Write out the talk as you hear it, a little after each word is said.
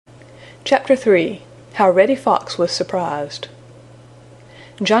Chapter 3. How Reddy Fox Was Surprised.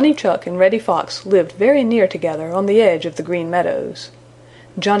 Johnny Chuck and Reddy Fox lived very near together on the edge of the Green Meadows.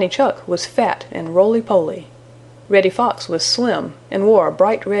 Johnny Chuck was fat and roly-poly. Reddy Fox was slim and wore a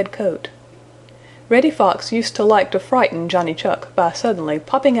bright red coat. Reddy Fox used to like to frighten Johnny Chuck by suddenly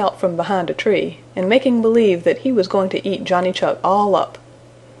popping out from behind a tree and making believe that he was going to eat Johnny Chuck all up.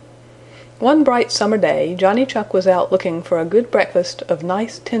 One bright summer day Johnny Chuck was out looking for a good breakfast of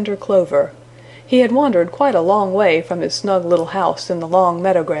nice tender clover. He had wandered quite a long way from his snug little house in the long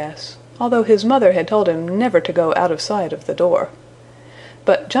meadow grass, although his mother had told him never to go out of sight of the door.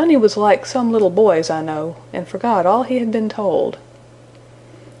 But Johnny was like some little boys I know, and forgot all he had been told.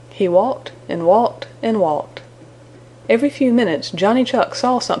 He walked and walked and walked. Every few minutes Johnny Chuck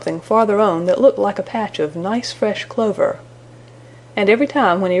saw something farther on that looked like a patch of nice fresh clover. And every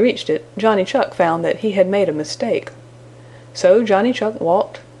time when he reached it, Johnny Chuck found that he had made a mistake. So Johnny Chuck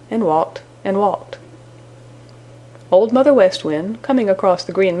walked and walked and walked. Old Mother West Wind, coming across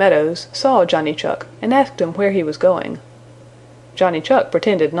the Green Meadows, saw Johnny Chuck and asked him where he was going. Johnny Chuck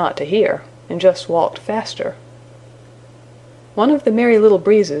pretended not to hear, and just walked faster. One of the Merry Little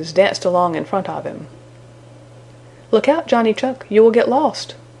Breezes danced along in front of him. "Look out, Johnny Chuck, you will get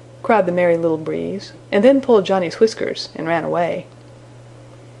lost!" cried the Merry Little Breeze, and then pulled Johnny's whiskers and ran away.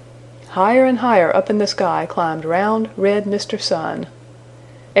 Higher and higher up in the sky climbed round, red Mr. Sun.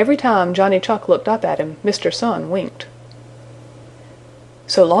 Every time Johnny Chuck looked up at him, Mr. Sun winked.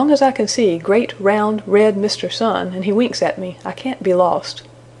 "So long as I can see great round red Mr. Sun and he winks at me, I can't be lost,"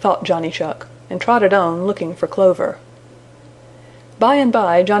 thought Johnny Chuck, and trotted on looking for clover. By and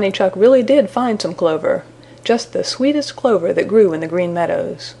by Johnny Chuck really did find some clover, just the sweetest clover that grew in the Green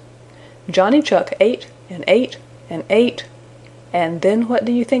Meadows. Johnny Chuck ate and ate and ate, and then what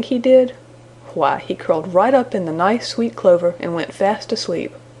do you think he did? Why, he curled right up in the nice sweet clover and went fast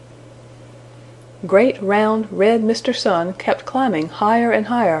asleep. Great round red Mr. Sun kept climbing higher and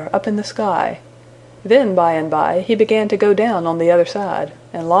higher up in the sky. Then by and by he began to go down on the other side,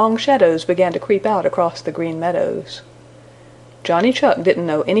 and long shadows began to creep out across the Green Meadows. Johnny Chuck didn't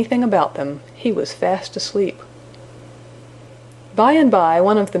know anything about them. He was fast asleep. By and by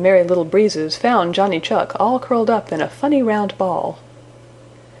one of the Merry Little Breezes found Johnny Chuck all curled up in a funny round ball.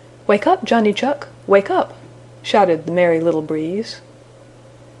 "Wake up, Johnny Chuck! Wake up!" shouted the Merry Little Breeze.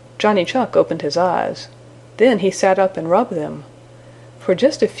 Johnny Chuck opened his eyes. Then he sat up and rubbed them. For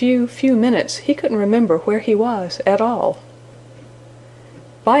just a few minutes he couldn't remember where he was at all.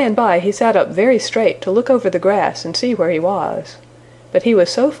 By and by he sat up very straight to look over the grass and see where he was. But he was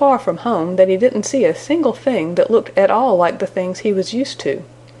so far from home that he didn't see a single thing that looked at all like the things he was used to.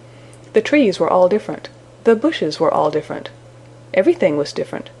 The trees were all different. The bushes were all different. Everything was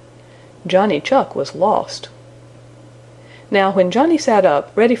different. Johnny Chuck was lost. Now when Johnny sat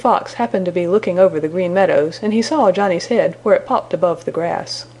up, Reddy Fox happened to be looking over the Green Meadows, and he saw Johnny's head where it popped above the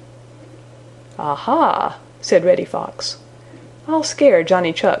grass. "Aha!" said Reddy Fox. "I'll scare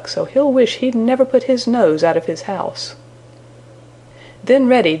Johnny Chuck so he'll wish he'd never put his nose out of his house." Then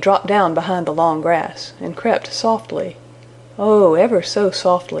Reddy dropped down behind the long grass and crept softly, oh, ever so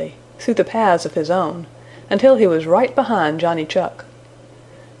softly, through the paths of his own, until he was right behind Johnny Chuck.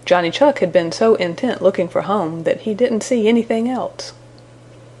 Johnny Chuck had been so intent looking for home that he didn't see anything else.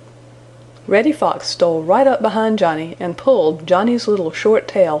 Reddy Fox stole right up behind Johnny and pulled Johnny's little short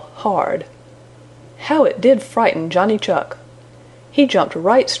tail hard. How it did frighten Johnny Chuck! He jumped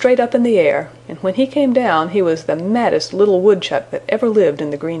right straight up in the air, and when he came down he was the maddest little woodchuck that ever lived in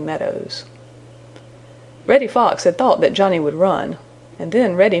the Green Meadows. Reddy Fox had thought that Johnny would run, and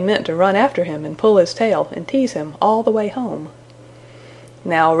then Reddy meant to run after him and pull his tail and tease him all the way home.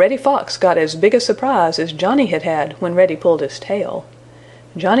 Now Reddy Fox got as big a surprise as Johnny had had when Reddy pulled his tail.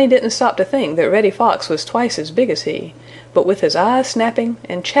 Johnny didn't stop to think that Reddy Fox was twice as big as he, but with his eyes snapping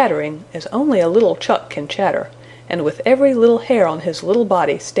and chattering as only a little Chuck can chatter, and with every little hair on his little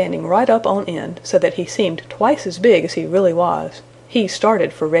body standing right up on end so that he seemed twice as big as he really was, he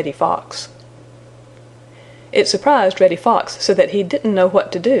started for Reddy Fox. It surprised Reddy Fox so that he didn't know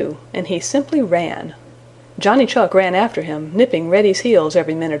what to do, and he simply ran. Johnny Chuck ran after him, nipping Reddy's heels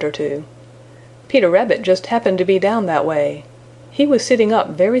every minute or two. Peter Rabbit just happened to be down that way. He was sitting up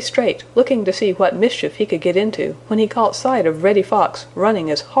very straight, looking to see what mischief he could get into, when he caught sight of Reddy Fox running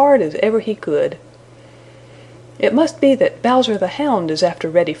as hard as ever he could. "It must be that Bowser the Hound is after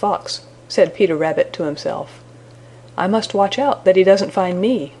Reddy Fox," said Peter Rabbit to himself. "I must watch out that he doesn't find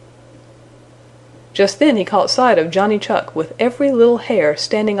me." Just then he caught sight of Johnny Chuck with every little hair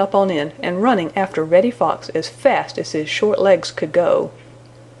standing up on end and running after Reddy Fox as fast as his short legs could go.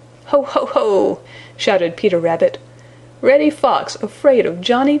 "Ho, ho, ho!" shouted Peter Rabbit. "Reddy Fox afraid of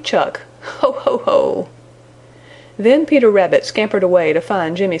Johnny Chuck! Ho, ho, ho! Then Peter Rabbit scampered away to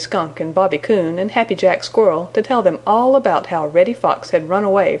find Jimmy Skunk and Bobby Coon and Happy Jack Squirrel to tell them all about how Reddy Fox had run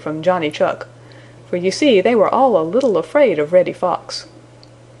away from Johnny Chuck, for you see they were all a little afraid of Reddy Fox.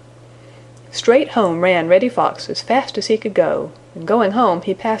 Straight home ran Reddy Fox as fast as he could go, and going home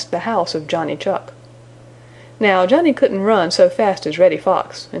he passed the house of Johnny Chuck. Now Johnny couldn't run so fast as Reddy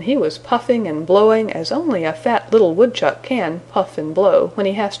Fox, and he was puffing and blowing as only a fat little woodchuck can puff and blow when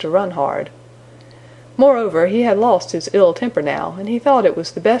he has to run hard. Moreover, he had lost his ill temper now, and he thought it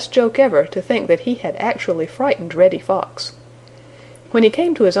was the best joke ever to think that he had actually frightened Reddy Fox. When he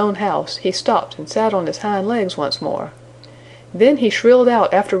came to his own house, he stopped and sat on his hind legs once more. Then he shrilled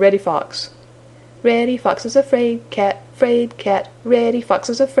out after Reddy Fox, "Reddy Fox is a fraid cat, Reddy Fox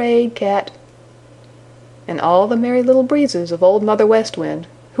is a fraid cat." And all the Merry Little Breezes of Old Mother West Wind,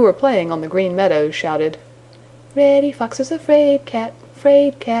 who were playing on the Green Meadows, shouted, "Reddy Fox is a fraid cat,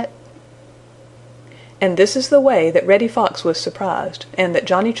 fraid cat." And this is the way that Reddy Fox was surprised, and that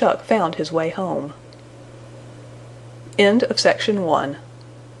Johnny Chuck found his way home. End of section 1.